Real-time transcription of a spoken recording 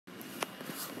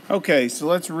Okay, so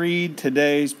let's read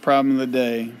today's problem of the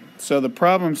day. So the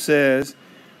problem says,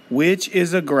 which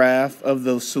is a graph of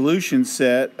the solution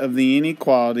set of the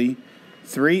inequality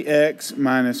 3x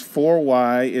minus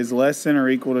 4y is less than or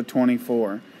equal to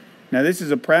 24. Now this is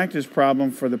a practice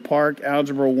problem for the PARCC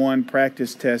Algebra 1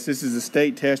 practice test. This is a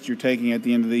state test you're taking at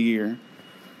the end of the year.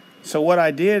 So what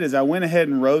I did is I went ahead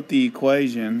and wrote the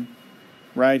equation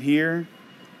right here.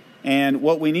 And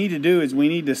what we need to do is we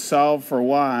need to solve for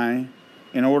y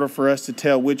in order for us to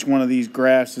tell which one of these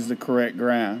graphs is the correct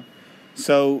graph.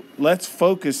 So let's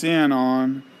focus in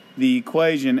on the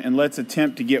equation and let's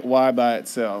attempt to get y by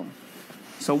itself.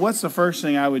 So what's the first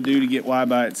thing I would do to get y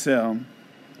by itself?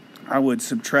 I would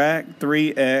subtract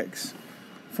 3x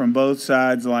from both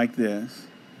sides like this.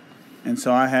 And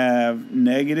so I have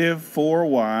negative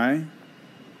 4y,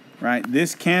 right?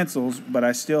 This cancels, but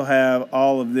I still have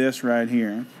all of this right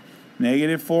here.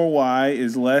 Negative 4y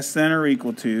is less than or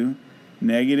equal to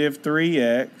negative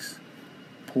 3x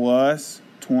plus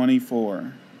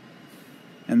 24.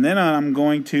 And then I'm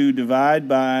going to divide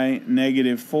by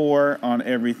negative 4 on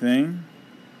everything.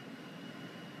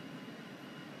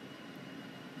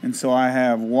 And so I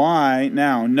have y.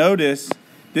 Now, notice,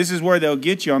 this is where they'll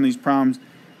get you on these problems.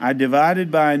 I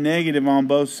divided by a negative on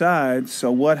both sides,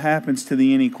 so what happens to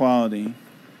the inequality?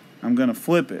 I'm going to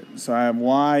flip it. So I have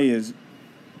y is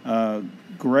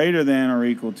greater than or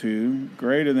equal to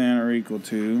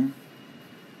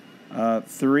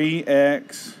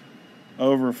 3x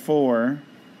over 4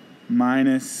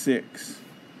 minus 6.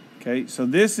 Okay, so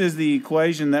this is the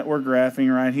equation that we're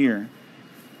graphing right here.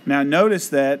 Now notice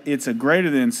that it's a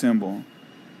greater than symbol.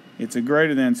 It's a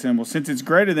greater than symbol. Since it's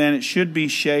greater than, it should be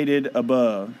shaded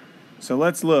above. So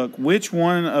let's look. Which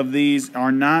one of these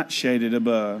are not shaded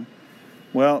above?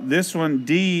 Well, this one,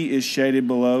 D, is shaded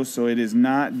below, so it is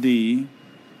not D.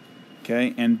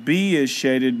 Okay, and B is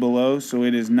shaded below, so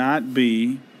it is not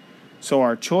B. So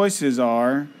our choices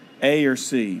are A or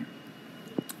C.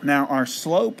 Now, our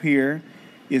slope here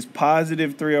is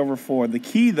positive 3 over 4. The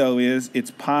key, though, is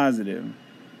it's positive.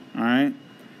 All right?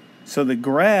 So the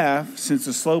graph, since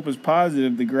the slope is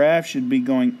positive, the graph should be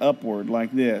going upward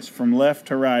like this. From left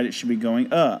to right, it should be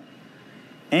going up.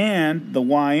 And the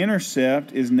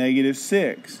y-intercept is negative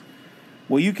 6.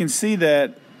 Well, you can see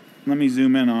that, let me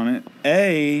zoom in on it.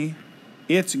 A,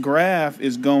 its graph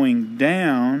is going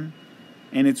down,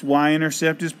 and its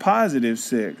y-intercept is positive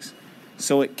 6.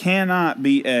 So it cannot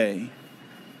be A.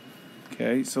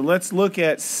 Okay, so let's look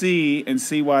at C and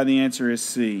see why the answer is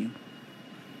C.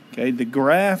 Okay, the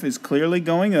graph is clearly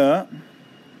going up,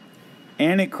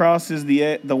 and it crosses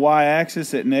the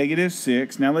y-axis at negative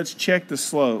 6. Now let's check the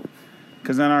slope,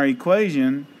 because on our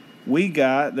equation, we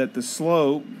got that the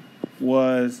slope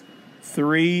was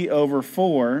 3 over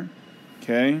 4,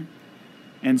 okay?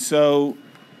 And so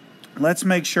let's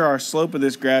make sure our slope of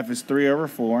this graph is 3 over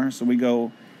 4. So we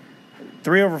go,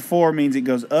 3 over 4 means it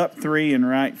goes up 3 and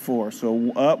right 4.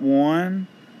 So up 1.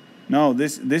 No,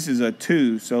 this is a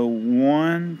 2. So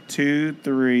 1, 2,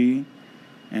 3,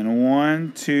 and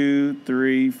 1, 2,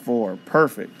 3, 4.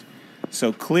 Perfect.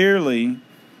 So clearly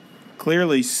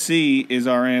C is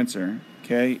our answer.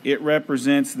 Okay, it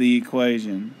represents the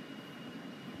equation.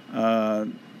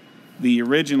 The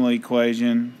original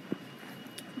equation,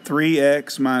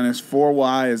 3x minus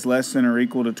 4y is less than or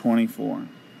equal to 24,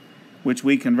 which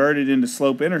we converted into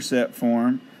slope-intercept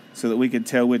form so that we could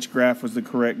tell which graph was the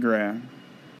correct graph.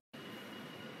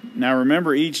 Now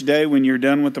remember, each day when you're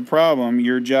done with the problem,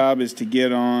 your job is to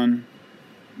get on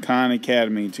Khan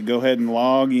Academy, to go ahead and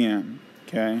log in,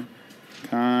 okay?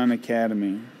 Khan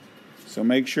Academy. So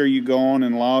make sure you go on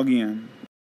and log in.